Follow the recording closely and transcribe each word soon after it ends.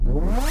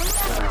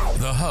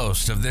The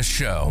host of this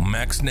show,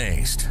 Max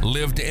Naist,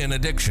 lived in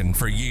addiction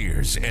for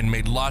years and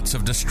made lots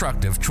of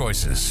destructive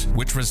choices,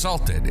 which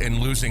resulted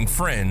in losing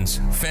friends,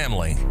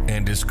 family,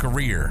 and his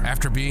career.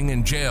 After being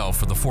in jail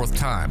for the fourth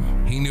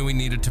time, he knew he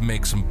needed to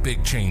make some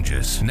big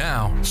changes.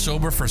 Now,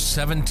 sober for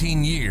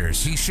 17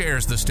 years, he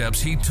shares the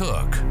steps he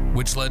took,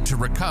 which led to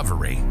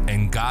recovery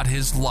and got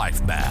his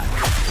life back.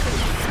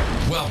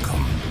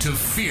 Welcome to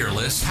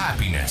Fearless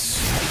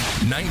Happiness.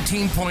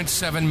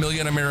 19.7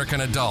 million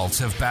American adults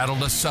have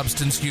battled a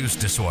substance use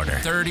disorder.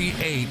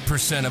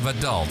 38% of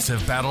adults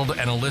have battled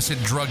an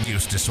illicit drug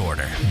use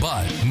disorder.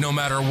 But no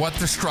matter what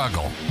the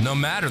struggle, no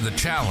matter the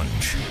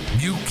challenge,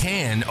 you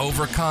can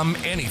overcome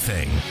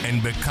anything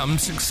and become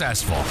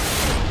successful.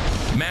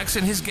 Max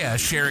and his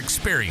guests share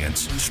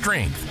experience,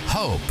 strength,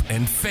 hope,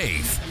 and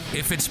faith.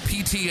 If it's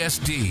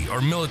PTSD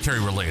or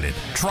military-related,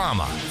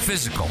 trauma,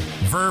 physical,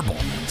 verbal,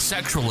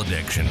 sexual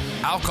addiction,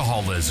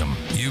 alcoholism,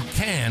 you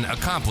can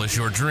accomplish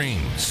your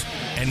dreams.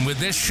 And with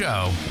this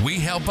show, we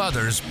help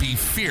others be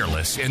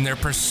fearless in their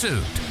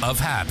pursuit of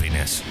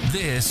happiness.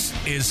 This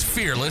is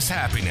Fearless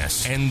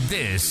Happiness, and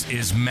this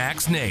is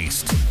Max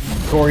Naist.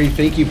 Corey,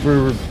 thank you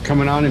for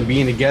coming on and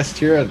being a guest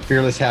here at the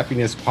Fearless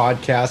Happiness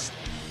Podcast.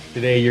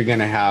 Today, you're going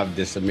to have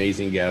this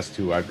amazing guest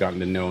who I've gotten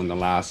to know in the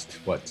last,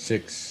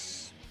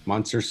 6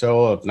 months or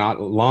so, if not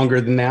longer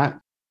than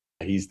that.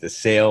 He's the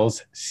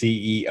sales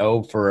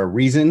CEO for a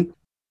reason.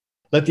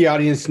 Let the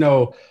audience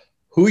know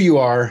who you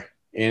are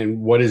and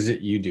what is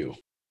it you do.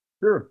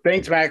 Sure.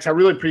 Thanks, Max. I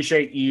really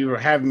appreciate you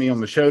having me on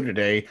the show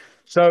today.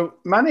 So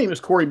my name is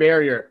Corey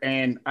Barrier,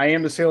 and I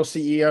am the sales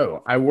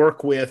CEO. I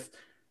work with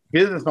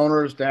business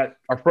owners that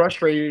are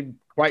frustrated,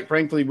 quite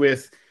frankly,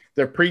 with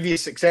their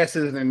previous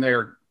successes and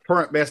their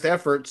current best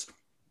efforts.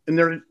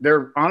 And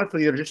they're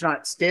honestly, they're just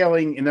not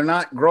scaling and they're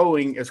not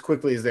growing as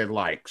quickly as they'd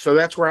like. So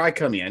that's where I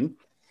come in.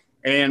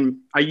 And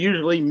I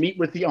usually meet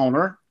with the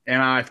owner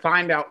and I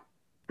find out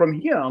from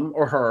him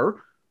or her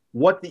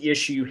what the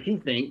issue he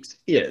thinks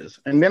is.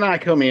 And then I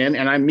come in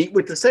and I meet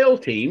with the sales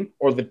team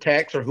or the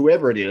techs or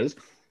whoever it is,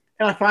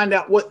 and I find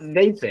out what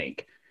they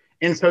think.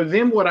 And so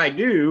then what I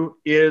do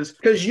is,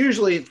 because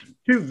usually it's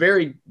two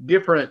very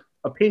different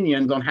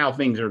opinions on how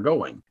things are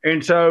going.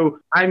 And so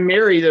I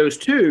marry those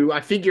two.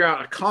 I figure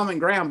out a common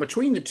ground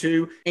between the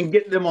two and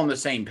get them on the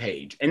same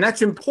page. And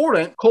that's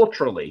important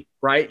culturally,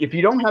 right? If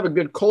you don't have a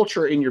good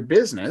culture in your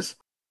business,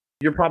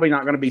 you're probably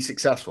not going to be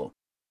successful.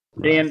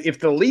 Right. And if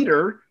the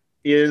leader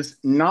is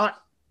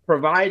not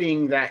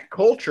providing that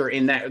culture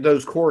and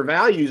those core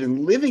values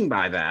and living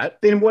by that,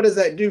 then what does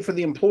that do for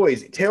the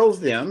employees? It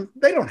tells them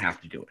they don't have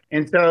to do it.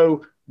 And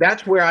so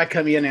that's where I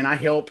come in and I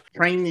help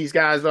train these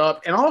guys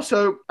up. And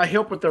also I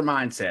help with their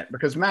mindset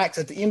because, Max,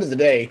 at the end of the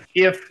day,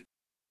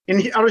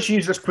 and I'll just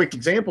use this quick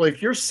example.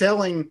 If you're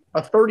selling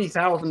a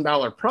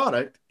 $30,000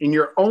 product and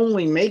you're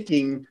only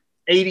making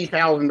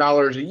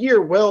 $80,000 a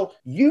year, well,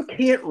 you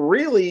can't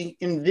really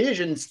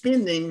envision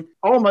spending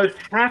almost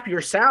half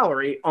your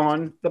salary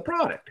on the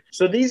product.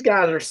 So these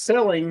guys are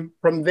selling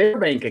from their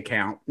bank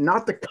account,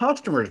 not the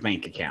customer's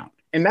bank account.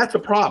 And that's a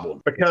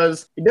problem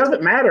because it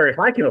doesn't matter if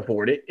I can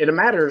afford it. It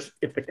matters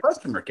if the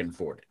customer can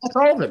afford it. That's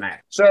all that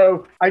matters.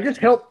 So I just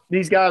help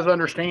these guys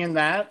understand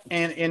that.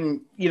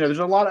 And there's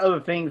a lot of other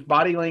things,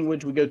 body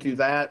language. We go through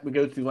that. We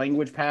go through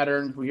language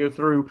patterns. We go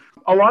through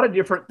a lot of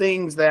different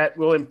things that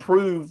will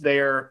improve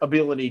their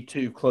ability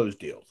to close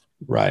deals.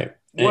 Right.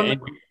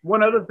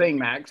 One other thing,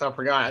 Max, I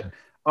forgot.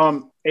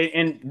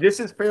 And this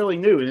is fairly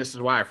new, and this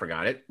is why I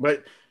forgot it.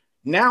 But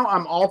now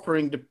I'm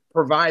offering to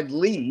provide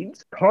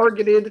leads,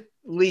 targeted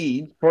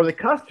leads for the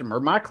customer,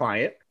 my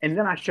client, and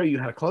then I show you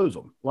how to close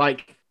them.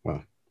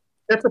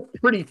 That's a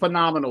pretty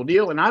phenomenal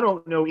deal, and I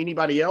don't know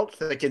anybody else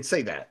that can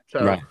say that.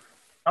 So right.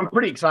 I'm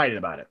pretty excited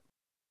about it.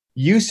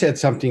 You said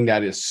something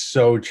that is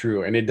so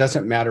true, and it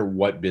doesn't matter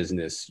what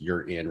business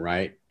you're in,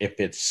 right? If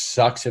it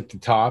sucks at the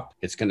top,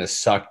 it's going to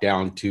suck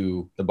down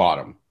to the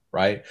bottom,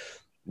 right?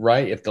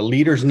 Right. If the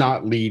leader's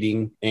not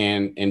leading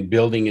and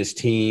building his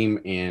team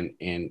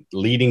and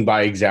leading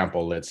by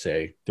example, let's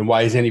say, then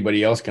why is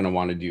anybody else going to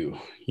want to do?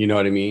 You know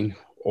what I mean?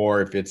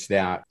 Or if it's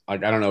that, I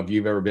don't know if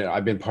you've ever been,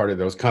 I've been part of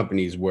those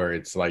companies where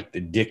it's like the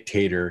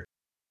dictator.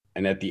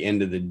 And at the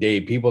end of the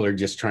day, people are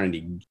just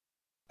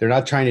they're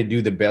not trying to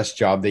do the best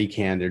job they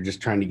can. They're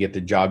just trying to get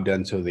the job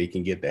done so they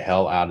can get the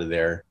hell out of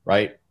there.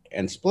 Right.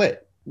 And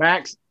split.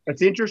 Max,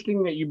 it's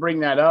interesting that you bring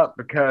that up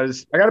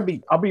because I'll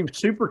be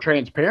super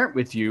transparent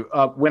with you.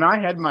 When I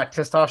had my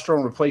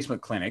testosterone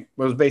replacement clinic,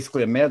 it was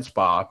basically a med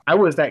spa. I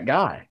was that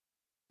guy.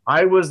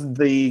 I was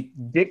the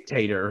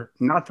dictator,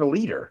 not the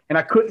leader. And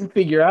I couldn't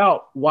figure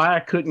out why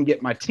I couldn't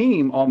get my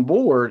team on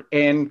board.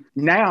 And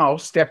now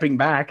stepping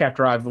back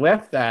after I've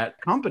left that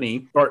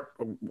company, or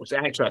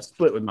actually I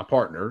split with my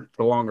partner, it's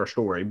a longer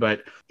story.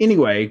 But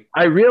anyway,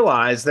 I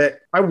realized that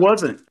I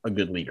wasn't a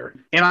good leader.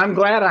 And I'm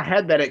glad I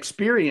had that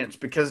experience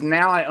because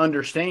now I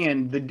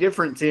understand the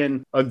difference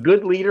in a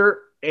good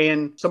leader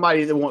and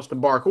somebody that wants to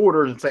bark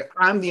orders and say,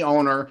 I'm the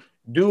owner.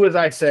 Do as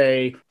I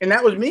say. And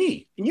that was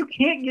me. And you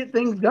can't get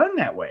things done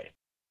that way.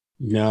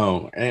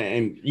 No,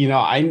 and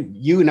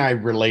you and I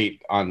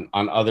relate on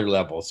other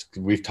levels.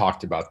 We've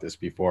talked about this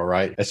before,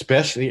 right?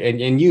 Especially,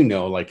 and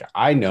like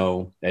I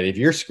know that if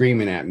you're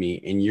screaming at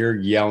me and you're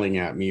yelling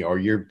at me or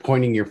you're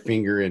pointing your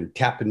finger and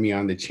tapping me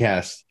on the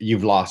chest,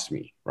 you've lost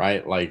me,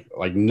 right? Like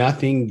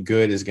nothing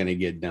good is going to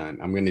get done.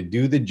 I'm going to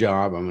do the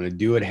job. I'm going to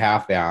do it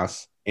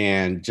half-ass.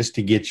 And just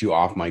to get you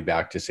off my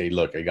back to say,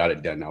 look, I got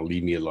it done. Now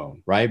leave me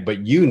alone. Right.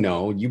 But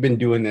you've been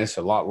doing this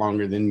a lot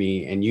longer than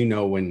me. And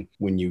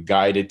when you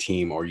guide a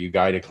team or you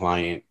guide a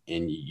client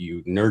and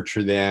you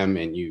nurture them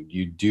and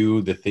you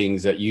do the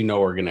things that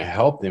are going to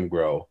help them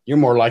grow, you're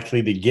more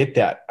likely to get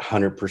that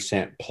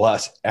 100%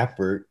 plus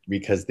effort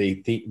because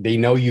they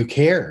know you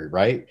care,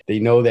 right? They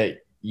know that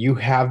you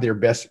have their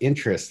best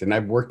interest. And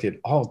I've worked at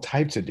all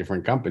types of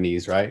different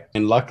companies, right?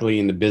 And luckily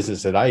in the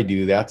business that I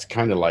do, that's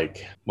kind of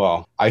like,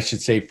 well, I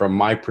should say from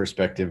my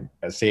perspective,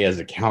 say as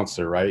a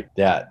counselor, right?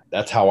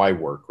 That's how I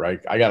work,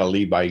 right? I got to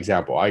lead by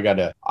example. I got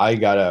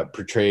to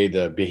portray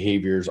the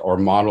behaviors or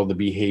model the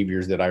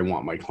behaviors that I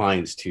want my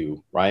clients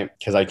to, right?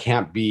 Because I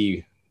can't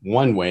be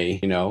one way,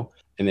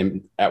 and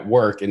then at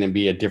work and then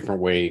be a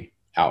different way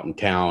out in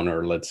town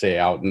or let's say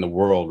out in the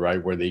world,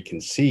 right? Where they can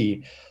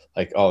see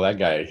like, oh, that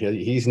guy,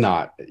 he's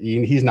not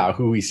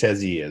who he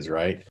says he is.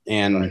 Right.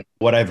 And right.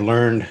 What I've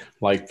learned,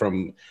 like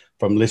from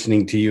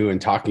listening to you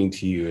and talking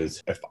to you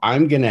is if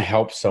I'm going to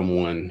help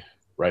someone,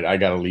 right, I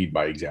got to lead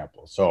by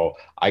example. So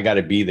I got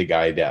to be the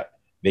guy that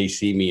they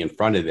see me in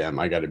front of them.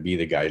 I got to be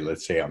the guy,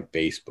 let's say on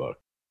Facebook,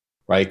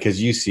 right? Because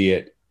you see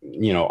it,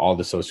 all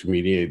the social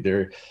media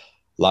there.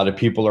 A lot of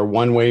people are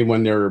one way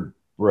when they're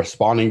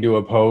responding to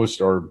a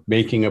post or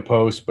making a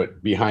post,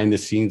 but behind the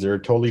scenes, they're a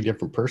totally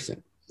different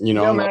person.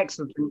 Max,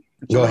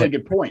 it's a really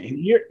good point.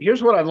 And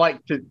here's what I'd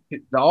like the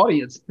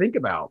audience to think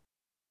about.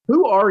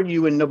 Who are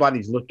you when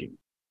nobody's looking?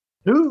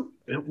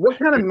 What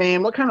kind of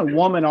man, what kind of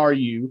woman are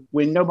you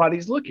when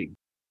nobody's looking?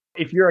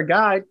 If you're a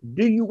guy,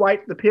 do you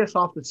wipe the piss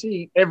off the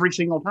seat every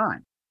single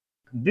time?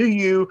 Do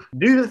you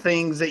do the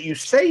things that you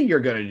say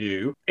you're going to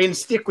do and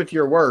stick with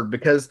your word?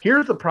 Because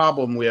here's the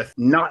problem with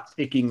not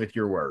sticking with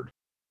your word.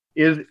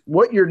 Is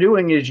what you're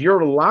doing is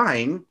you're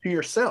lying to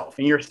yourself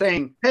and you're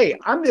saying, hey,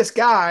 I'm this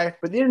guy,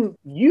 but then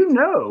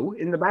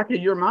in the back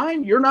of your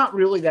mind, you're not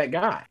really that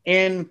guy.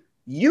 And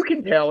you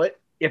can tell it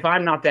if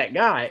I'm not that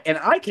guy, and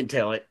I can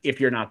tell it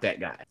if you're not that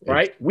guy,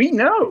 right? We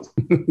know.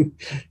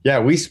 Yeah,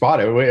 we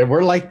spot it.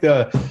 We're like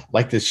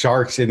the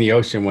sharks in the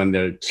ocean when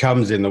the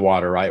chum's in the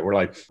water, right? We're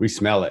like, we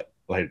smell it.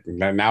 Like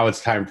now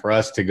it's time for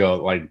us to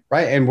go like,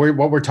 right. And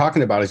what we're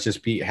talking about is just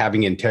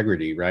having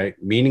integrity, right?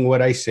 Meaning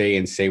what I say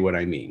and say what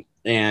I mean.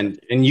 And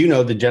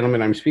the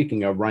gentleman I'm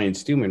speaking of, Ryan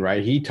Stewman,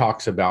 right? He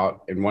talks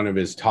about in one of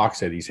his talks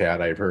that he's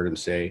had, I've heard him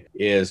say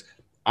is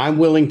I'm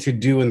willing to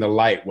do in the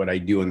light what I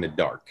do in the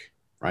dark,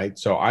 right?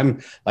 So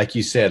I'm, like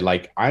you said,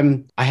 like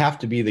I have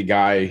to be the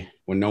guy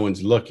when no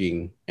one's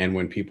looking and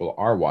when people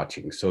are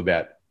watching so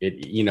that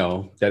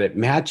it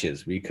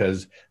matches,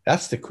 because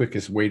that's the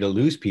quickest way to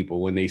lose people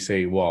when they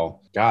say,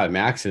 well, God,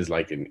 Max is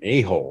like an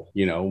a-hole,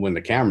 when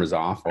the camera's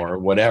off or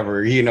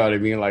whatever, you know what I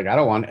mean? Like, I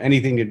don't want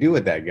anything to do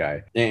with that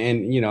guy.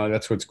 And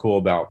that's what's cool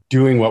about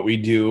doing what we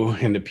do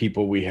and the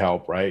people we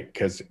help, right?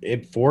 Because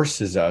it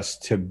forces us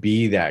to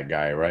be that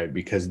guy, right?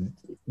 Because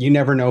you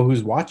never know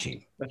who's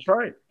watching. That's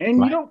right. And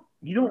right.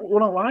 You don't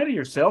want to lie to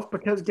yourself,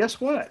 because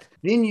guess what?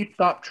 Then you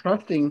stop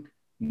trusting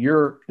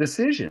your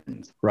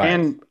decisions. Right.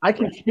 And I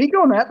can speak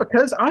on that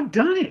because I've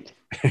done it.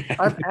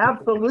 I've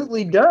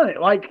absolutely done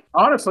it. Like,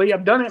 honestly,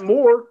 I've done it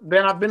more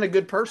than I've been a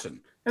good person.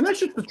 And that's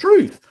just the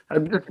truth.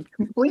 Just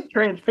complete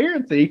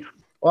transparency.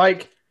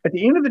 Like, at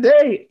the end of the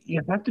day,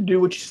 you have to do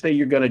what you say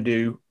you're going to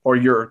do, or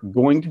you're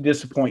going to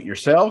disappoint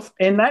yourself.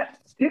 And that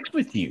sticks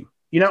with you.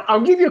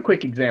 I'll give you a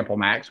quick example,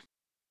 Max.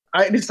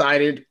 I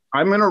decided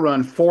I'm going to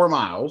run 4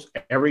 miles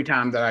every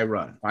time that I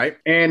run, right?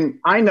 And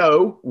I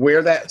know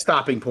where that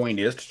stopping point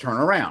is to turn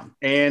around.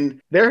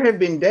 And there have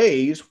been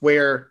days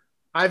where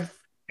I've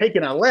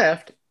taken a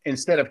left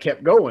instead of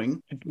kept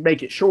going to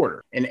make it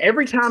shorter. And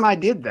every time I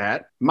did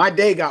that, my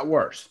day got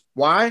worse.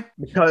 Why?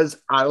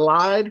 Because I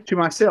lied to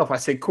myself. I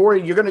said,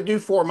 Corey, you're going to do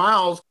 4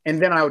 miles. And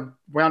then I would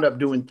wound up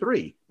doing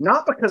 3.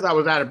 Not because I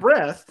was out of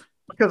breath,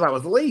 because I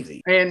was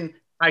lazy. And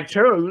I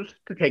chose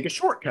to take a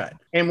shortcut.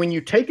 And when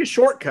you take a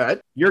shortcut,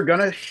 you're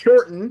going to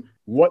shorten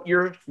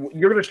you're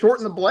going to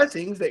shorten the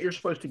blessings that you're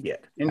supposed to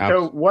get. And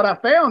so what I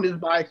found is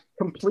by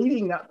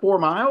completing that 4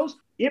 miles,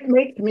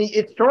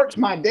 it starts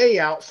my day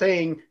out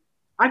saying,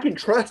 I can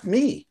trust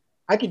me.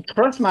 I can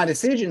trust my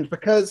decisions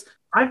because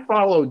I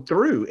followed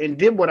through and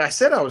did what I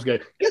said I was going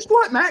to. Guess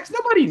what, Max?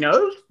 Nobody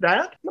knows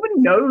that. Nobody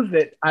knows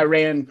that I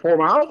ran 4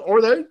 miles,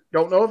 or they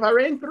don't know if I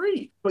ran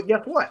 3. But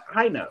guess what?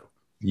 I know.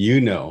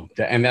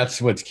 And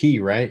that's what's key,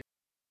 right?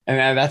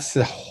 And that's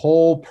the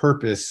whole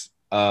purpose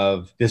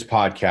of this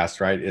podcast,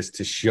 right, is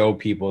to show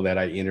people that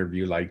I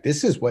interview, like,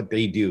 this is what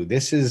they do.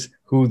 This is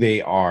who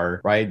they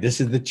are, right? This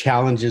is the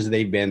challenges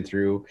they've been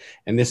through.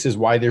 And this is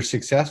why they're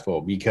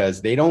successful,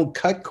 because they don't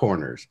cut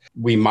corners.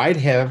 We might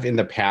have in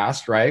the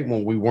past, right,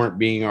 when we weren't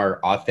being our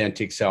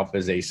authentic self,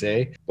 as they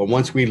say. But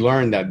once we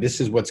learn that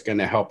this is what's going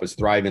to help us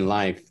thrive in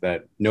life,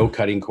 that no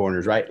cutting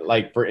corners, right?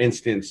 Like, for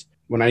instance,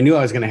 when I knew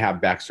I was going to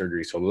have back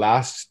surgery. So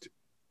last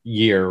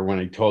year, when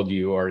I told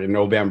you, or in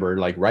November,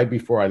 like right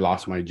before I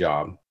lost my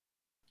job,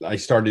 I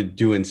started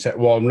doing,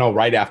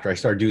 right after I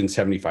started doing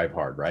 75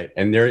 hard, right?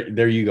 And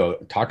there you go.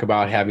 Talk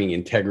about having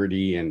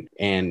integrity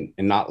and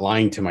not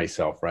lying to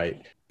myself,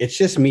 right? It's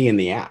just me and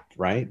the app,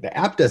 right? The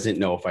app doesn't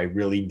know if I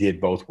really did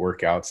both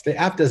workouts. The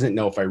app doesn't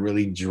know if I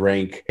really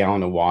drank a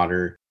gallon of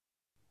water.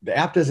 The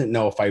app doesn't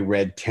know if I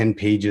read 10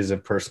 pages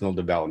of personal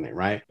development,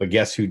 right? But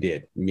guess who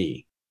did?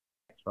 Me.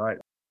 That's right.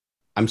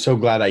 I'm so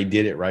glad I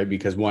did it, right?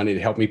 Because one,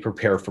 it helped me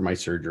prepare for my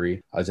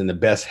surgery. I was in the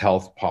best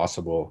health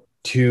possible.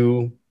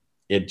 Two,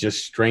 it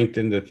just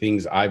strengthened the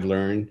things I've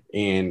learned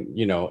and,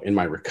 in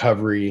my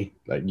recovery,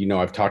 like,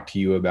 I've talked to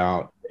you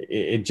about.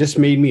 It just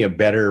made me a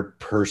better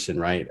person,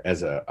 right?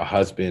 As a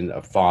husband,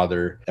 a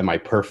father. Am I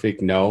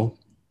perfect? No.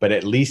 But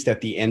at least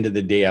at the end of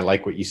the day, I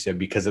like what you said,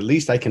 because at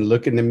least I can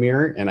look in the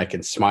mirror and I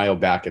can smile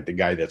back at the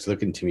guy that's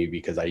looking to me,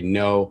 because I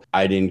know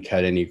I didn't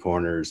cut any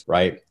corners,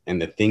 right? And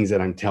the things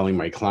that I'm telling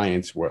my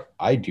clients, what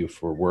I do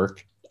for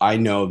work, I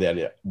know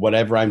that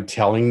whatever I'm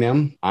telling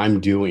them,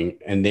 I'm doing.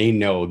 And they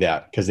know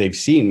that because they've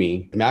seen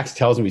me. Max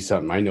tells me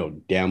something, I know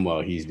damn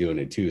well he's doing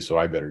it too. So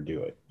I better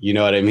do it. You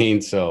know what I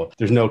mean? So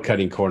there's no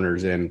cutting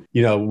corners. And,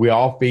 we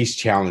all face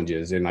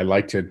challenges. And I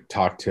like to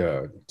talk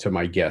to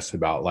my guests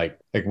about like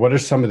what are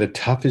some of the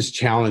toughest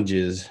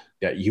challenges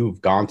that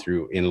you've gone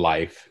through in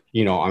life,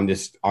 on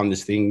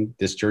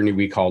this journey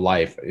we call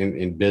life,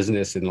 in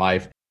business and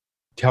life.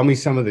 Tell me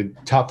some of the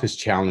toughest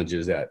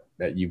challenges that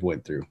you've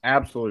went through.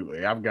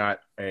 Absolutely. I've got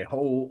a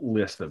whole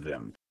list of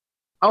them.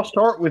 I'll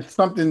start with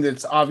something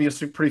that's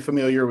obviously pretty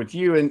familiar with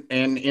you.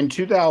 And in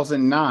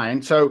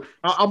 2009, so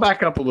I'll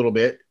back up a little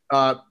bit.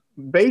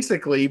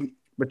 Basically,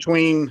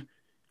 between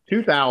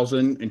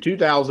 2000 and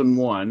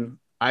 2001,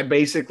 I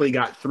basically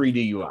got 3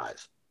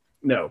 DUIs.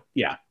 No,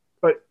 yeah,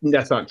 but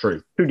that's not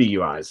true. 2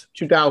 DUIs.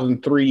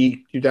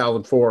 2003,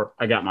 2004,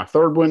 I got my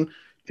third one.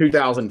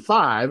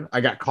 2005,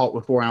 I got caught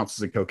with 4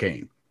 ounces of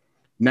cocaine.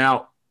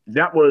 Now,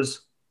 that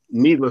was,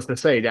 needless to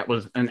say, that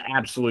was an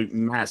absolute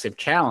massive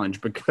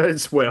challenge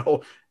because,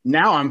 well,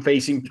 now I'm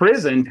facing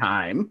prison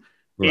time,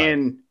 right,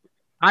 and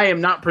I am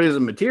not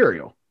prison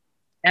material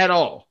at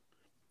all.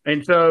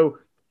 And so,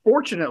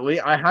 fortunately,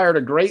 I hired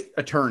a great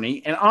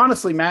attorney. And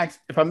honestly, Max,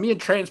 if I'm being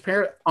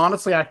transparent,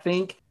 honestly, I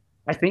think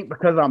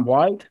because I'm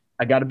white,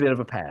 I got a bit of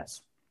a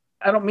pass.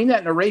 I don't mean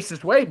that in a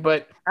racist way,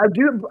 but I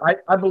do.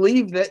 I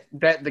believe that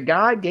the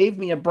guy gave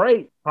me a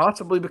break,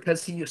 possibly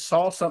because he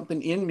saw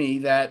something in me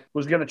that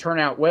was going to turn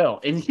out well.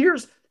 And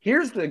here's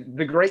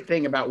the great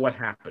thing about what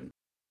happened.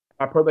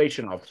 Our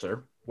probation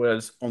officer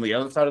was on the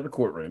other side of the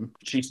courtroom.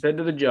 She said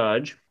to the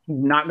judge, he's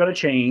not going to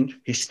change.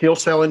 He's still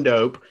selling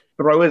dope.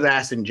 Throw his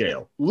ass in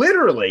jail.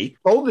 Literally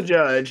told the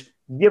judge,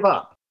 give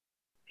up.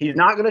 He's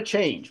not going to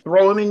change.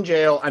 Throw him in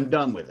jail. I'm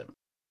done with him.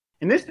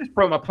 And this is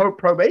from a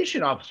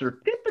probation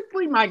officer.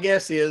 Typically, my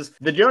guess is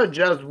the judge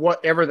does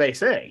whatever they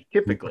say,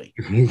 typically.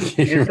 And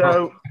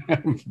so,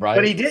 right.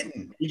 But he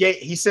didn't.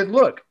 He said,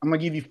 look, I'm going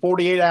to give you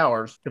 48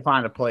 hours to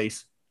find a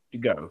place to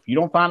go. If you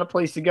don't find a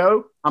place to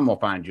go, I'm going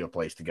to find you a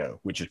place to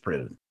go, which is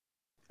prison.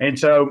 And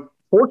so,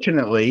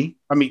 fortunately,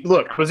 I mean,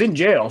 look, I was in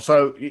jail.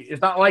 So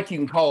it's not like you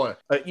can call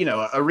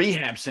a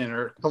rehab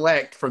center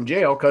collect from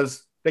jail,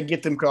 because they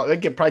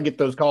probably get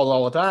those calls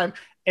all the time.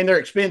 And they're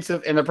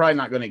expensive, and they're probably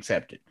not going to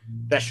accept it.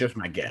 That's just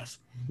my guess.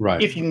 Right.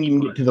 If you can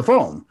even get to the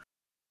phone.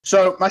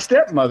 So my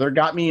stepmother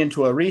got me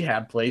into a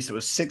rehab place. It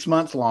was 6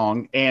 months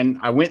long, and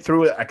I went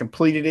through it. I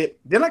completed it.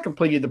 Then I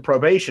completed the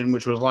probation,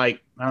 which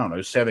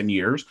was 7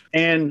 years.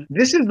 And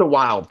this is the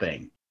wild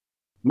thing.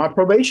 My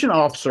probation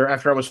officer,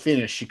 after I was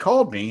finished, she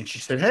called me and she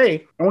said,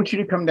 hey, I want you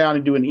to come down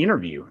and do an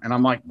interview. And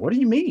I'm like, what do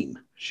you mean?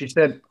 She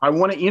said, I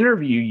want to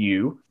interview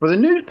you for the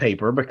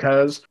newspaper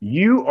because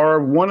you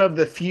are one of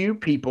the few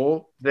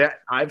people that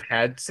I've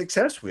had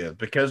success with,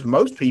 because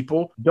most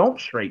people don't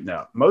straighten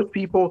up. Most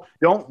people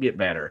don't get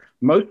better.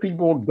 Most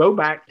people go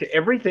back to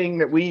everything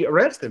that we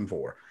arrest them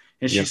for.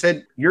 And she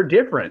said, you're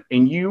different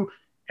and you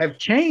have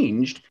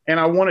changed. And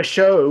I want to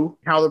show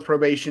how the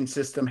probation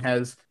system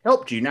has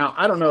helped you. Now,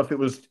 I don't know if it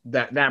was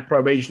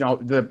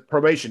the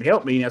probation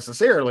helped me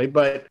necessarily,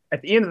 but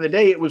at the end of the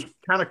day, it was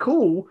kind of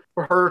cool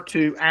for her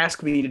to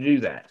ask me to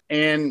do that.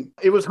 And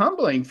it was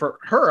humbling for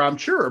her, I'm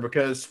sure,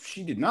 because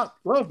she did not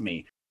love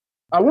me.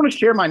 I want to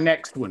share my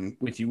next one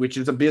with you, which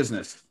is a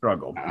business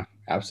struggle.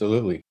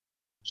 Absolutely.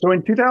 So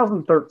in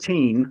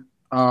 2013,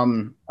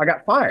 I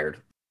got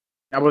fired.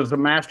 I was a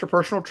master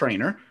personal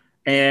trainer,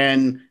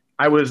 and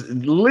I was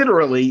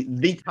literally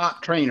the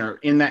top trainer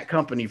in that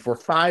company for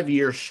 5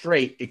 years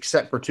straight,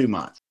 except for 2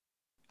 months.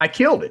 I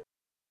killed it,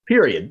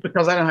 period,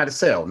 because I know how to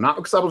sell. Not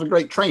because I was a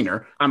great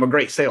trainer. I'm a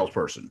great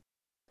salesperson.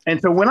 And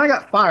so when I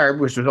got fired,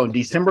 which was on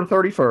December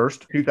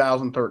 31st,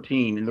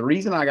 2013, and the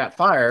reason I got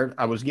fired,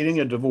 I was getting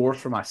a divorce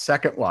from my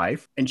second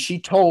wife, and she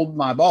told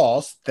my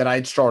boss that I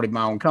had started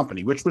my own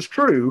company, which was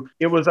true.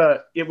 It was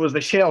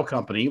a shell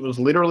company. It was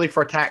literally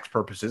for tax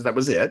purposes. That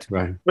was it.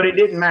 Right. But it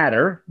didn't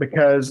matter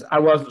because I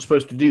wasn't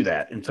supposed to do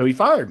that. And so he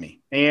fired me.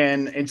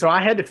 And so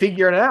I had to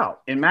figure it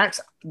out. And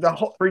Max,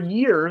 for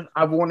years,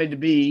 I've wanted to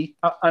be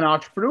an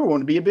entrepreneur,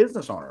 wanted to be a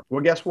business owner.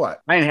 Well, guess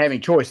what? I didn't have any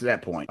choice at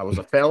that point. I was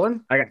a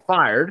felon. I got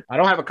fired. I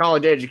don't have a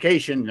college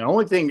education. The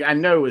only thing I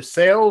know is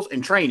sales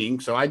and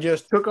training. So I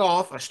just took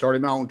off. I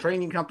started my own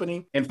training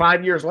company. And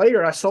 5 years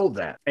later, I sold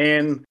that.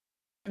 And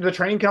the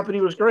training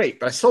company was great,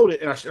 but I sold it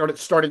and I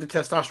started the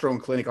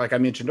testosterone clinic, like I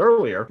mentioned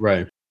earlier.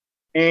 Right.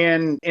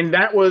 And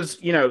that was,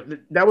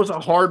 that was a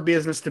hard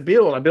business to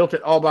build. I built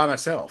it all by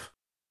myself.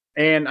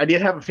 And I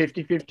did have a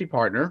 50-50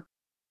 partner.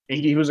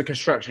 He was a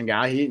construction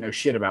guy. He didn't know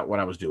shit about what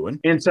I was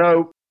doing. And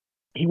so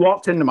he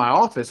walked into my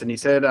office and he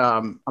said,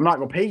 I'm not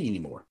going to pay you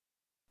anymore.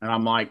 And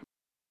I'm like,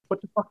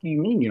 what the fuck do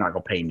you mean you're not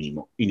going to pay me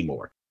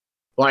anymore?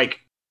 Like,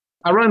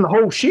 I run the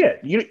whole shit.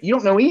 You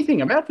don't know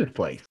anything about this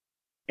place.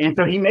 And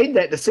so he made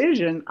that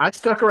decision. I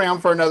stuck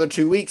around for another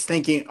 2 weeks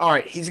thinking, all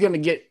right, he's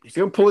going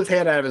to pull his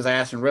head out of his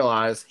ass and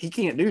realize he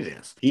can't do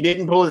this. He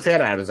didn't pull his head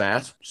out of his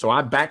ass. So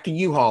I backed a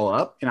U-Haul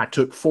up and I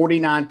took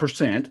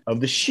 49% of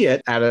the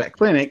shit out of that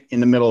clinic in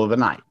the middle of the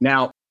night.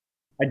 Now,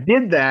 I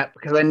did that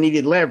because I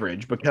needed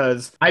leverage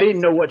because I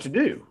didn't know what to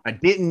do.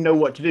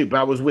 But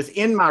I was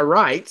within my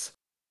rights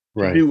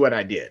to do what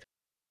I did.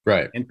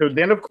 Right. And so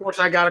then, of course,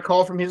 I got a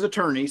call from his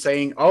attorney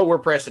saying, oh, we're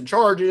pressing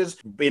charges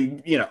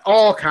and,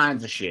 all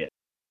kinds of shit.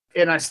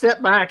 And I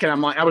stepped back and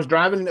I'm like, I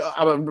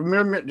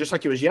remember just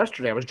like it was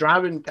yesterday. I was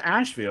driving to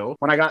Asheville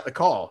when I got the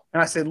call.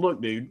 And I said, look,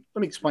 dude,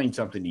 let me explain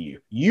something to you.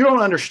 You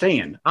don't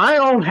understand. I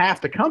own half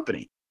the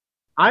company.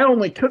 I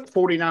only took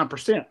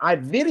 49%. I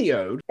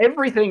videoed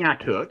everything I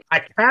took.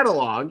 I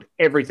cataloged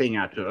everything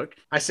I took.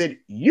 I said,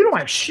 you don't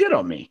have shit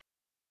on me.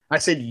 I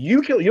said,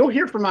 you'll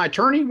hear from my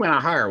attorney when I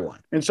hire one.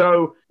 And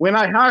so when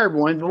I hired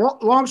one,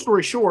 long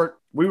story short,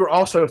 we were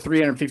also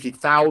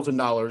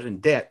 $350,000 in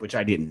debt, which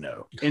I didn't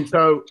know. And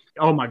so,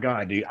 oh my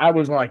God, dude, I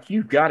was like,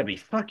 you've got to be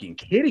fucking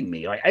kidding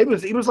me. Like it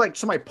was like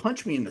somebody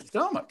punched me in the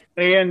stomach.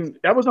 And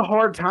that was a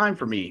hard time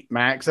for me,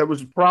 Max. That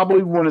was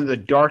probably one of the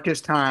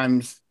darkest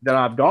times that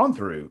I've gone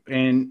through.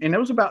 And that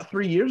was about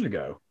 3 years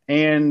ago.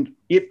 And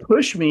it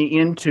pushed me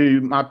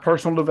into my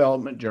personal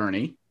development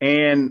journey.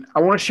 And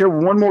I want to share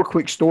one more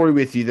quick story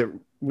with you that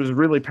was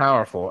really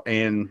powerful.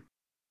 And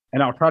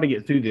I'll try to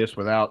get through this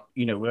without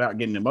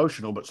getting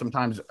emotional, but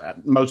sometimes,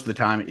 most of the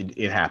time,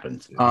 it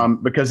happens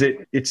because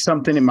it's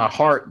something in my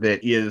heart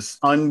that is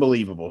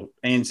unbelievable.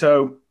 And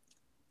so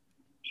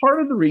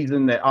part of the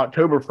reason that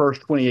October 1st,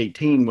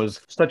 2018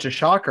 was such a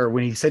shocker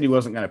when he said he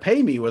wasn't going to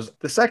pay me was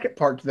the second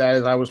part to that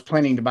is I was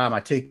planning to buy my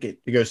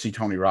ticket to go see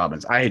Tony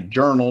Robbins. I had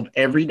journaled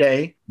every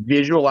day,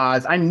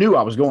 visualized. I knew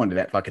I was going to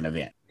that fucking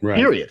event,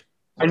 period.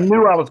 I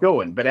knew I was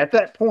going. But at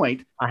that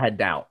point, I had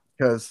doubt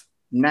because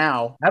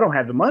now I don't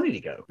have the money to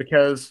go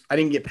because I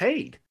didn't get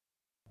paid.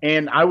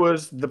 And I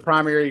was the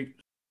primary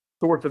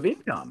source of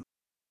income.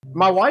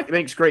 My wife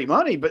makes great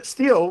money, but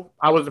still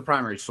I was the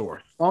primary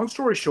source. Long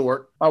story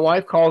short, my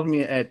wife calls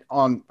me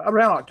on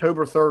around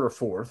October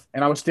 3rd or 4th,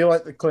 and I was still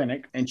at the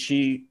clinic, and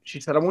she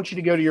said, I want you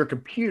to go to your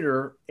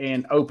computer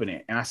and open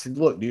it. And I said,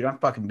 look, dude, I'm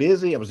fucking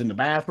busy. I was in the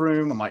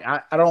bathroom. I'm like,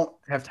 I don't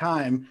have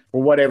time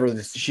for whatever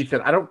this. She said,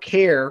 I don't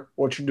care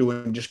what you're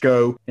doing. Just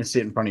go and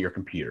sit in front of your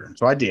computer. And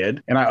so I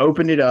did, and I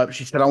opened it up.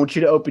 She said, I want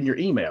you to open your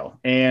email.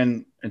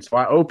 And so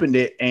I opened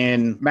it,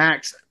 and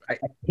Max, I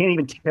can't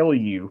even tell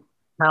you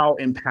how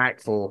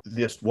impactful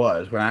this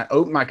was. When I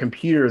opened my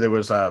computer, there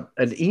was an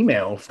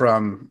email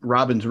from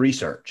Robbins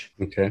Research.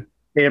 Okay.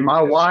 And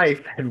my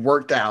wife had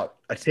worked out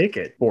a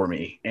ticket for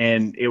me.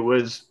 And it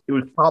was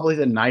probably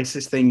the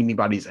nicest thing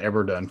anybody's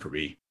ever done for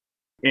me.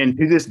 And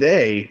to this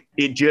day,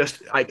 it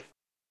changed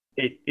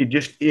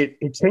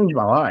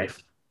my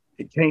life.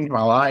 It changed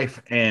my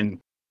life. And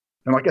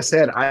like I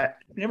said, I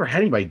never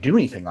had anybody do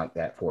anything like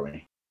that for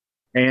me.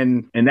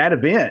 And that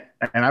event,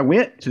 and I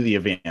went to the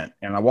event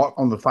and I walked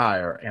on the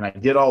fire and I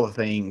did all the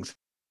things.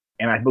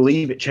 And I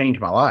believe it changed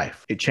my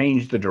life. It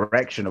changed the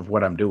direction of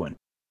what I'm doing.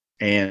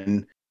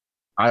 And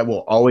I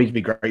will always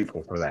be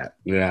grateful for that.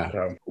 Yeah.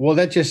 So, well,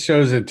 that just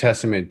shows a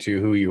testament to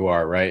who you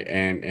are, right?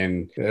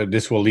 And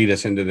this will lead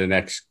us into the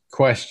next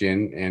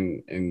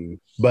question.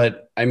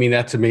 But I mean,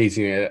 that's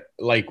amazing.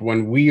 Like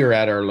when we are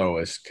at our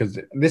lowest, because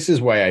this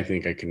is why I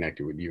think I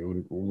connected with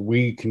you.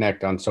 We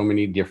connect on so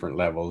many different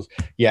levels.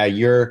 Yeah,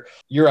 you're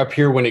up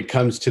here when it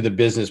comes to the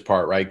business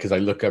part, right? Because I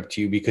look up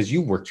to you because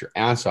you worked your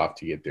ass off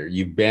to get there.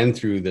 You've been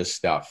through this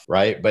stuff,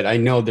 right? But I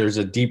know there's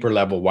a deeper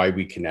level why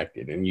we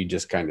connected, and you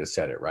just kind of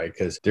said it, right?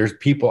 Because there's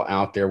people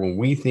out there when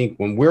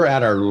we're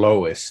at our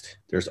lowest,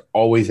 there's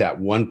always that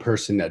one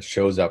person that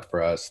shows up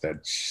for us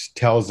that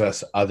tells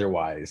us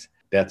otherwise.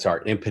 That's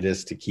our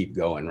impetus to keep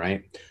going,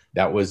 right?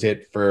 that was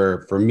it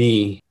for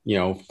me,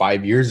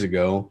 5 years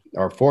ago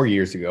or 4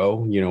 years ago,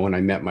 when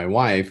I met my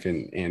wife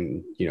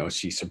and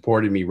she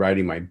supported me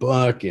writing my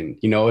book. And,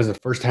 it was the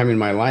first time in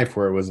my life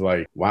where it was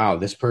like, wow,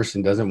 this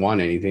person doesn't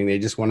want anything. They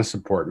just want to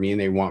support me and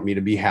they want me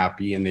to be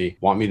happy and they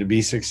want me to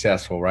be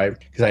successful, right?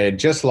 Because I had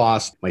just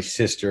lost my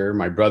sister.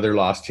 My brother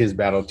lost his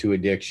battle to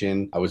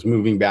addiction. I was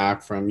moving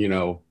back from,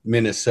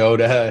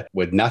 Minnesota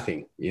with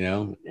nothing,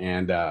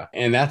 and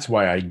that's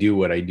why I do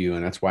what I do.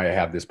 And that's why I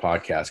have this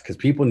podcast, because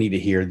people need to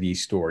hear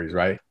these stories,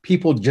 right?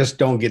 People just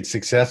don't get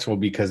successful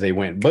because they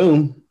went,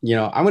 boom,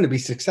 I'm going to be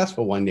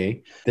successful one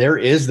day. There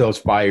is those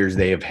fires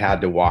they have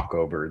had to walk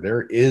over.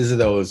 There is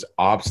those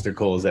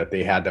obstacles that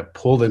they had to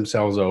pull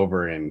themselves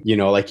over. And,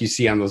 like you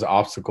see on those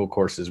obstacle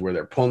courses where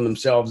they're pulling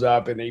themselves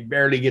up and they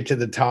barely get to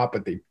the top,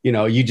 but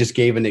you just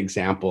gave an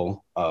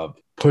example of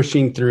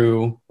pushing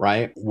through,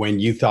 right? When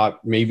you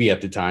thought maybe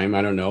at the time,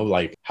 I don't know,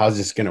 like, how's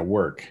this going to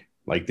work?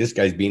 Like, this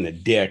guy's being a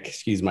dick,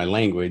 excuse my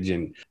language.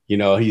 And,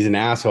 he's an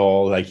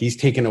asshole. Like, he's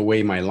taking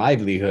away my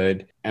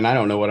livelihood and I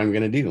don't know what I'm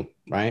going to do.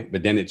 Right.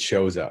 But then it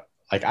shows up.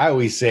 Like I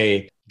always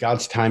say,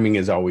 God's timing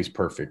is always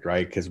perfect,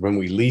 right? Because when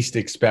we least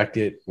expect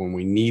it, when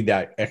we need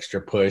that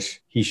extra push,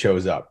 he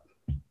shows up.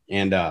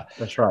 And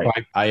that's right.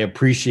 I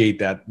appreciate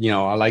that.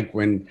 I like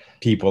when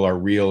people are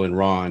real and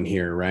raw in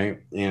here,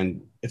 right?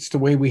 And it's the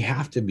way we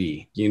have to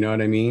be. You know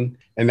what I mean?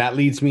 And that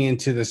leads me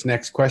into this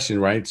next question,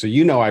 right? So,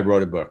 I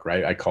wrote a book,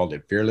 right? I called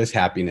it Fearless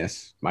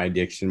Happiness, My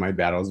Addiction, My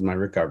Battles, and My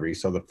Recovery.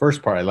 So the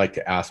first part I like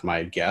to ask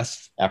my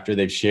guests after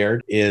they've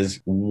shared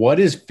is, what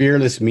does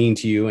fearless mean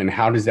to you and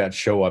how does that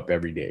show up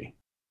every day?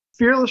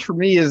 Fearless for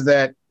me is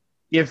that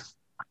if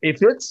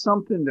it's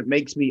something that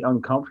makes me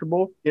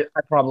uncomfortable,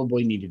 I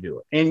probably need to do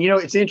it. And,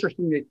 it's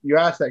interesting that you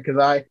asked that, because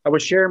I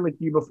was sharing with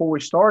you before we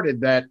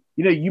started that,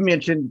 you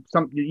mentioned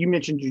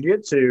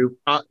jiu-jitsu,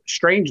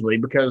 strangely,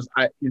 because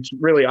it's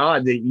really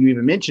odd that you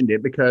even mentioned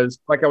it, because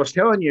like I was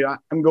telling you,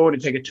 I'm going to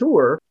take a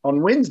tour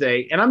on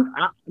Wednesday and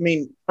I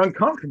mean,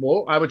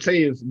 uncomfortable, I would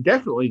say, is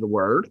definitely the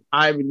word.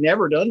 I've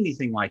never done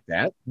anything like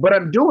that, but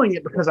I'm doing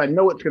it because I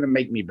know it's going to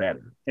make me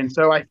better. And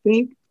so I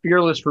think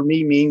fearless for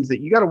me means that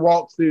you got to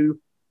walk through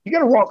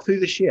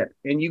the shit,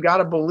 and you got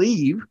to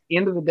believe,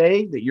 end of the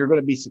day, that you're going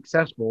to be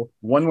successful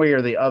one way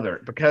or the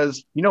other.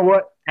 Because you know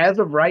what? As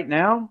of right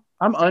now,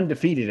 I'm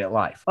undefeated at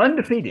life.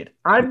 Undefeated.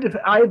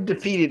 I've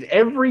defeated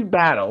every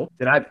battle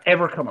that I've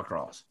ever come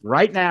across.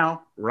 Right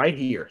now, right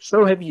here.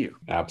 So have you.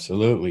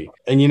 Absolutely.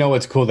 And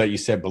what's cool that you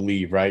said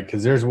believe, right?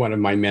 Because there's one of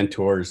my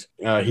mentors.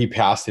 He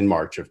passed in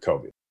March of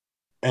COVID.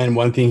 And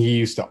one thing he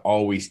used to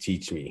always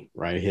teach me,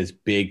 right? His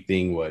big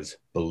thing was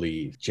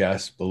believe.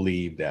 Just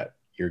believe that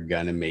you're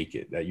going to make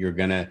it, that you're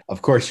going to,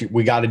 of course,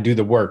 we got to do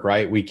the work,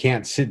 right? We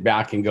can't sit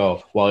back and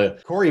go, well,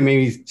 Corey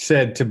maybe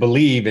said to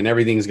believe and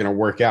everything's going to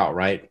work out,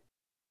 right?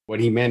 What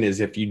he meant is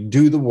if you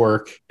do the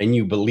work and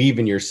you believe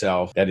in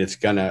yourself, that it's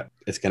going to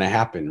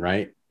happen,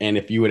 right? And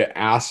if you would have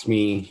asked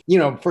me,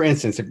 for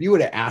instance, if you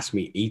would have asked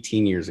me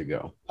 18 years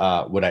ago,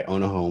 would I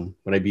own a home?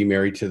 Would I be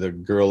married to the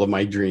girl of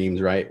my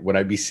dreams, right? Would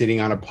I be sitting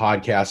on a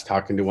podcast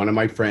talking to one of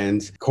my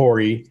friends,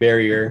 Corey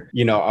Barrier,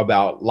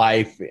 about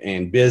life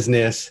and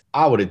business?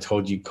 I would have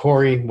told you,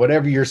 Corey,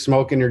 whatever you're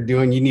smoking or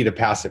doing, you need to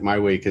pass it my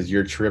way because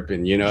you're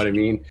tripping, you know what I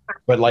mean?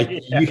 But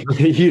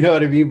you know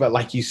what I mean? But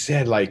like you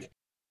said,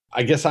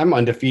 I guess I'm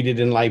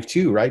undefeated in life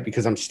too, right?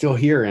 Because I'm still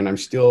here and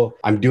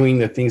I'm doing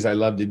the things I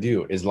love to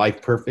do. Is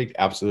life perfect?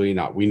 Absolutely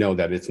not. We know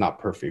that it's not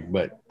perfect,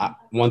 but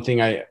one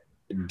thing I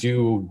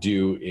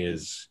do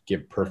is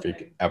give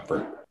perfect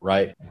effort,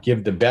 right?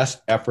 Give the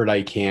best effort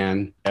I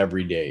can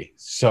every day.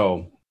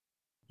 So,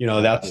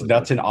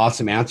 that's an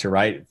awesome answer,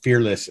 right?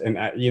 Fearless. And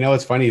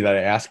it's funny that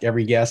I ask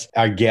every guest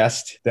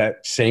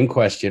that same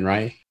question,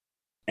 right?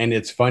 And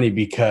it's funny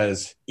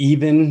because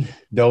even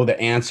though the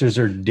answers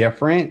are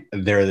different,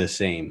 they're the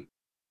same,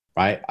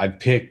 right? I've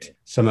picked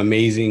some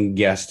amazing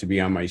guests to be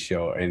on my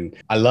show, and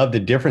I love the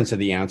difference of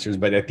the answers.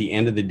 But at the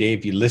end of the day,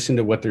 if you listen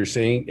to what they're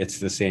saying, it's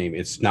the same.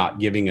 It's not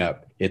giving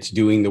up. It's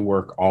doing the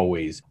work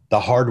always. The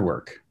hard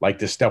work, like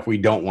the stuff we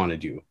don't want to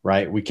do,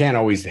 right? We can't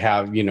always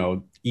have,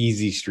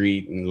 easy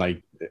street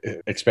and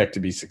expect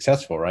to be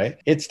successful, right?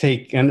 It's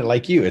going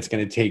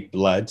to take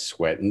blood,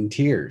 sweat, and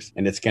tears.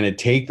 And it's going to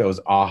take those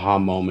aha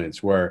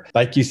moments where,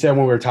 like you said,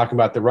 when we were talking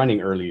about the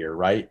running earlier,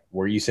 right?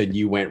 Where you said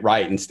you went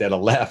right instead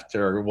of left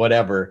or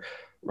whatever,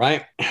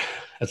 right?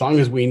 As long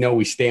as we know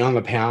we stay on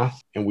the path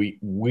and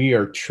we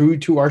are true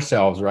to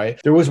ourselves,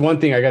 right? There was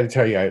one thing I got to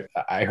tell you.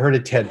 I heard a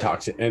TED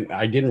Talk and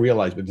I didn't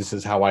realize, but this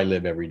is how I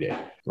live every day,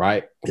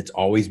 right? It's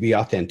always be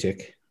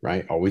authentic,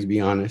 right? Always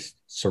be honest,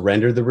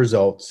 surrender the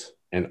results,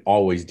 and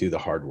always do the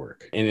hard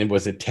work. And it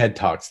was a TED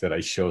Talks that I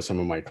show some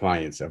of my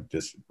clients of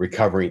this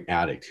recovering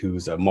addict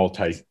who's a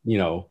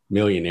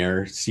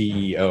millionaire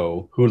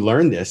CEO who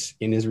learned this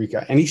in his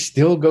recovery. And he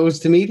still goes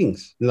to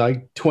meetings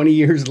 20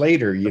 years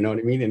later, you know what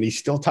I mean? And he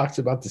still talks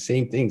about the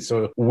same thing.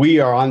 So we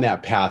are on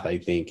that path, I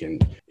think.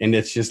 And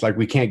it's just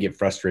we can't get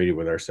frustrated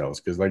with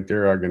ourselves because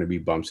there are going to be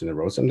bumps in the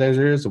road. Sometimes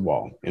there is a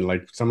wall.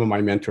 And some of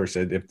my mentors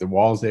said, if the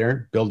wall's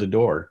there, build a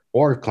door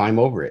or climb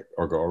over it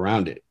or go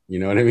around it. You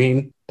know what I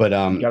mean?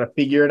 But you got to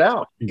figure it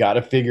out. You got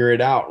to figure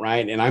it out,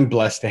 right? And I'm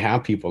blessed to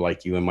have people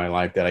like you in my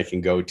life that I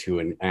can go to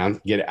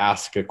and get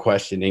ask a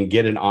question and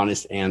get an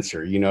honest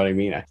answer. You know what I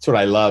mean? That's what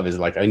I love is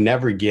like I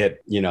never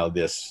get,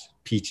 this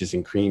peaches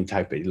and cream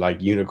type of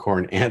like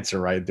unicorn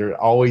answer, right?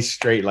 They're always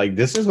straight. Like,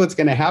 this is what's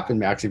going to happen,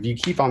 Max. If you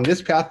keep on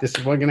this path, this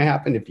is what's going to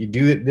happen. If you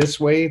do it this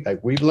way,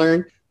 like we've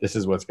learned, this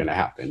is what's going to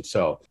happen.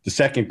 So the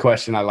second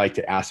question I like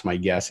to ask my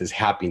guests is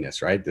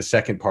happiness, right? The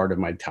second part of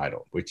my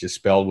title, which is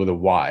spelled with a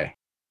Y.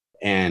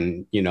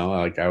 And,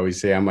 like I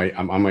always say I'm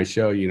on my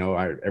show,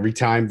 every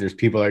time there's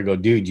people that go,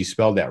 dude, you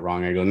spelled that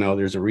wrong. I go, no,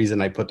 there's a reason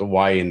I put the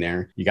Y in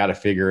there. You got to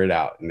figure it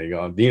out. And they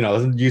go,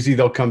 usually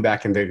they'll come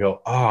back and they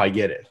go, oh, I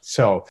get it.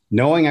 So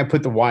knowing I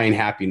put the Y in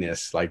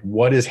happiness, like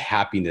what does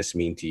happiness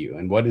mean to you?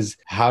 And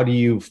how do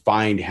you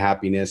find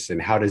happiness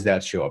and how does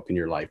that show up in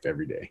your life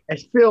every day? I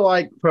feel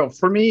like, well,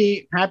 for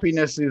me,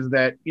 happiness is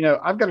that,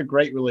 I've got a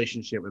great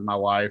relationship with my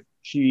wife.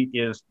 She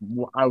is,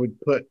 I would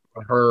put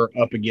her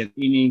up against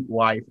any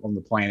wife on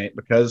the planet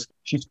because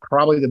she's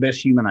probably the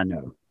best human I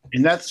know.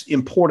 And that's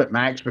important,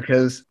 Max,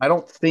 because I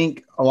don't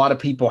think a lot of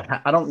people,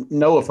 I don't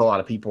know if a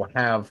lot of people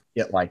have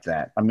it like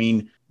that. I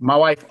mean, my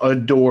wife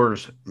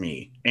adores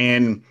me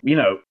and,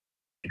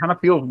 kind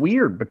of feels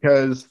weird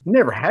because I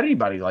never had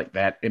anybody like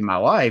that in my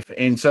life.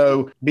 And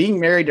so being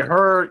married to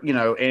her,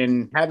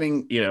 and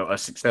having, a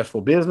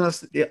successful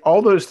business,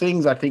 all those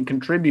things I think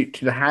contribute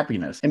to the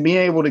happiness and being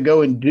able to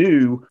go and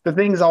do the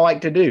things I like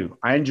to do.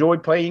 I enjoy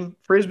playing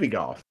Frisbee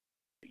golf.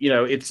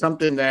 It's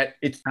something that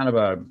it's kind of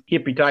a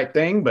hippie type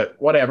thing, but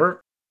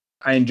whatever.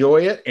 I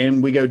enjoy it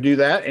and we go do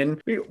that.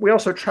 And we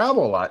also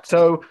travel a lot.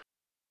 So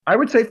I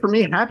would say for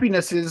me,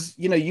 happiness is,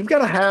 you've got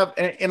to have,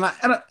 and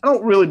I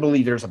don't really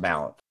believe there's a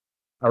balance.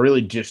 I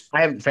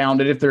haven't found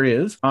it if there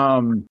is.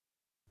 So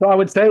I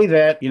would say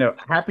that,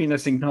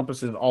 happiness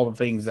encompasses all the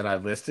things that I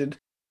listed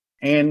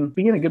and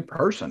being a good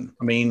person.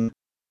 I mean,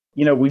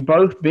 we've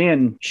both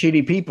been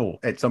shitty people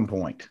at some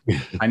point.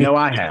 I know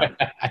I have,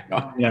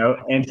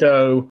 and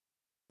so,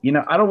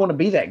 I don't want to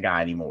be that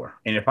guy anymore.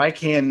 And if I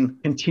can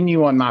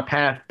continue on my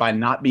path by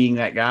not being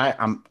that guy,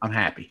 I'm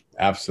happy.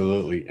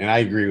 Absolutely. And I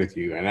agree with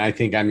you. And I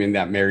think I'm in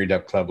that married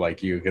up club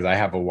like you, because I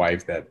have a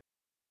wife that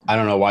I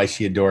don't know why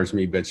she adores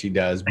me, but she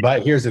does.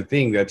 But here's the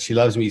thing, that she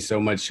loves me so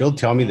much. She'll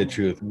tell me the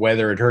truth,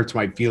 whether it hurts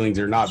my feelings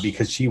or not,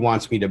 because she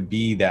wants me to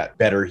be that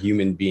better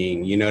human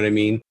being. You know what I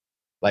mean?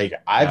 Like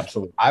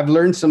I've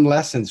learned some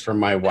lessons from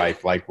my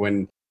wife,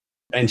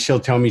 and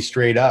she'll tell me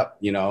straight up,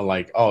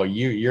 like, oh,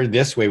 you're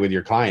this way with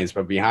your clients,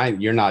 but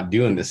behind you're not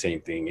doing the same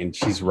thing. And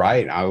she's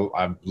right.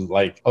 I'm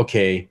like,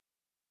 okay.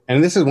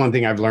 And this is one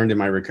thing I've learned in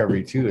my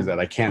recovery too, is that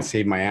I can't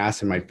save my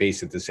ass and my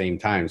face at the same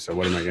time. So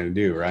what am I going to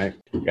do? Right.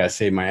 I got to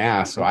save my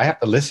ass. So I have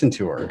to listen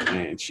to her,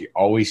 and she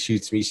always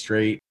shoots me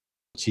straight.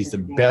 She's the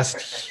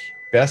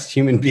best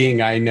human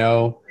being I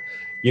know.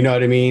 You know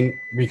what I mean?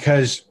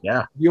 Because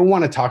you don't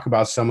want to talk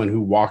about someone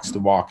who walks the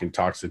walk and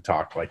talks the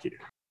talk like you.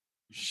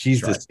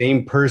 She's the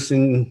same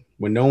person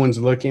when no one's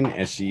looking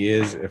as she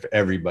is if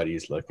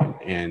everybody's looking.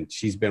 And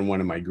she's been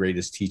one of my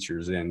greatest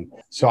teachers. And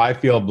so I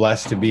feel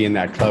blessed to be in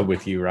that club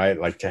with you, right?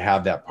 Like to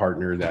have that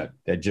partner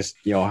that just,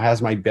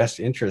 has my best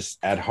interests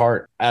at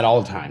heart at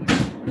all times,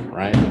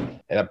 right?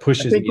 That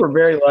pushes. I think we're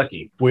very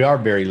lucky. We are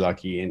very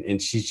lucky.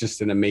 And she's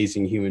just an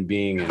amazing human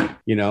being. And,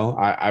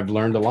 I've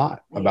learned a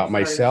lot about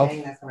myself.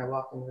 That's when I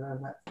walk in the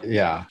room.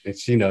 Yeah. And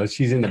she knows,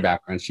 she's in the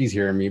background. She's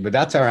hearing me, but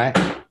that's all right.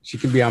 She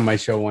could be on my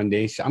show one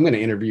day. I'm going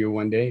to interview her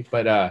one day,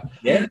 but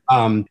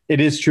it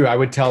is true. I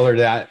would tell her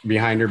that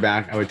behind her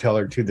back. I would tell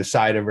her to the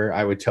side of her.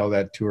 I would tell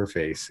that to her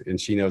face,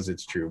 and she knows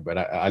it's true, but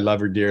I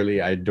love her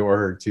dearly. I adore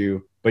her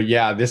too. But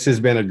yeah, this has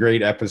been a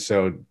great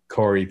episode,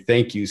 Corey.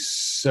 Thank you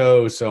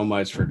so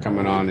much for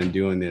coming on and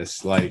doing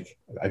this. Like,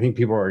 I think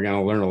people are going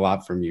to learn a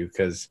lot from you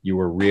because you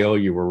were real,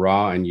 you were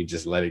raw, and you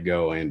just let it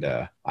go. And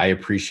I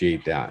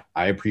appreciate that.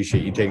 I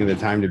appreciate you taking the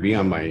time to be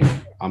on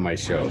my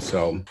show.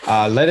 So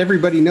let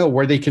everybody know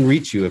where they can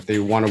reach you if they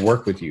want to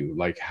work with you.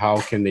 Like,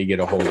 how can they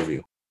get a hold of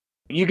you?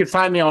 You can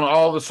find me on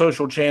all the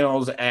social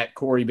channels at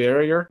Corey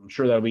Barrier. I'm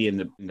sure that'll be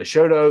in the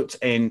show notes.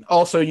 And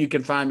also you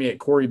can find me at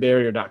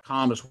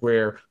CoreyBarrier.com is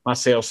where my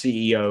sales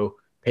CEO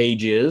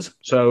page is.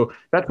 So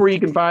that's where you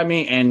can find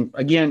me. And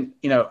again,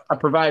 I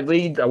provide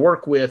leads. I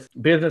work with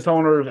business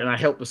owners and I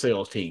help the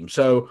sales team.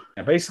 So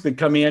I basically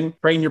come in,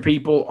 train your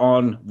people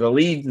on the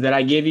leads that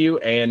I give you,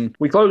 and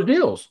we close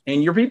deals,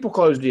 and your people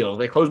close deals.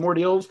 They close more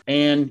deals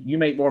and you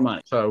make more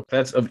money. So if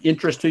that's of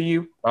interest to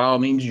you, by all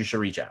means, you should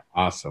reach out.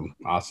 Awesome.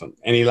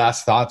 Any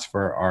last thoughts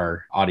for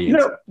our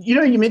audience?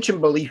 You mentioned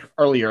belief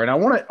earlier, and I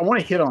want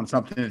to hit on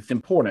something that's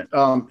important.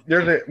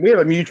 We have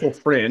a mutual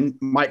friend,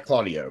 Mike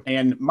Claudio,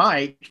 and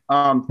Mike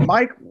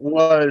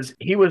was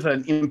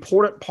an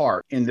important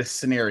part in this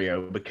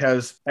scenario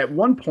because at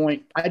one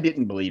point I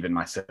didn't believe in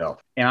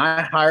myself, and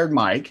I hired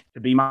Mike to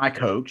be my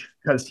coach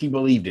because he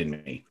believed in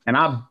me, and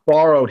I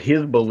borrowed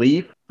his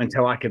belief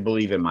until I could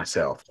believe in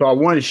myself. So I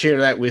wanted to share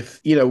that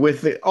with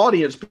the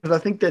audience because I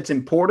think that's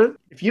important.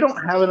 If you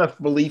don't have enough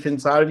belief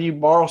inside of you,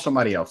 borrow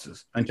somebody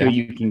else's until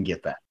you can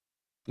get that.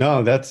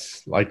 No,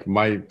 that's like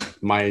my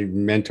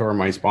mentor,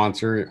 my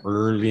sponsor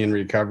early in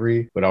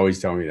recovery would always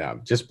tell me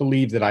that. Just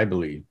believe that I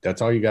believe.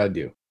 That's all you got to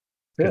do.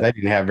 Because I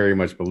didn't have very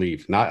much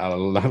belief, not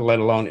let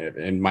alone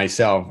in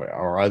myself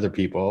or other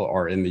people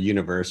or in the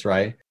universe,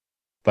 right?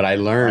 But I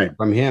learned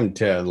from him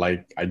to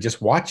like, I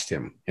just watched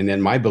him. And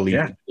then my belief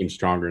became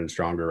stronger and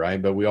stronger,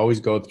 right? But we always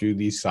go through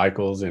these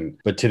cycles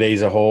but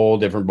today's a whole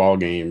different ball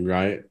game,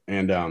 right?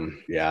 And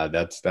yeah,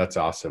 that's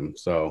awesome.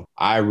 So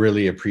I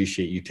really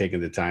appreciate you taking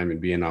the time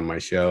and being on my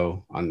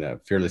show on the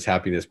Fearless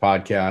Happiness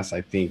podcast. I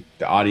think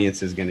the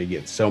audience is going to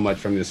get so much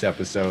from this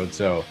episode.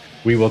 So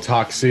we will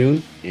talk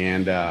soon.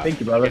 And thank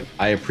you, brother.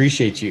 I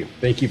appreciate you.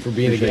 Thank you for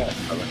being a guest.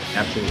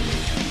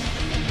 Absolutely.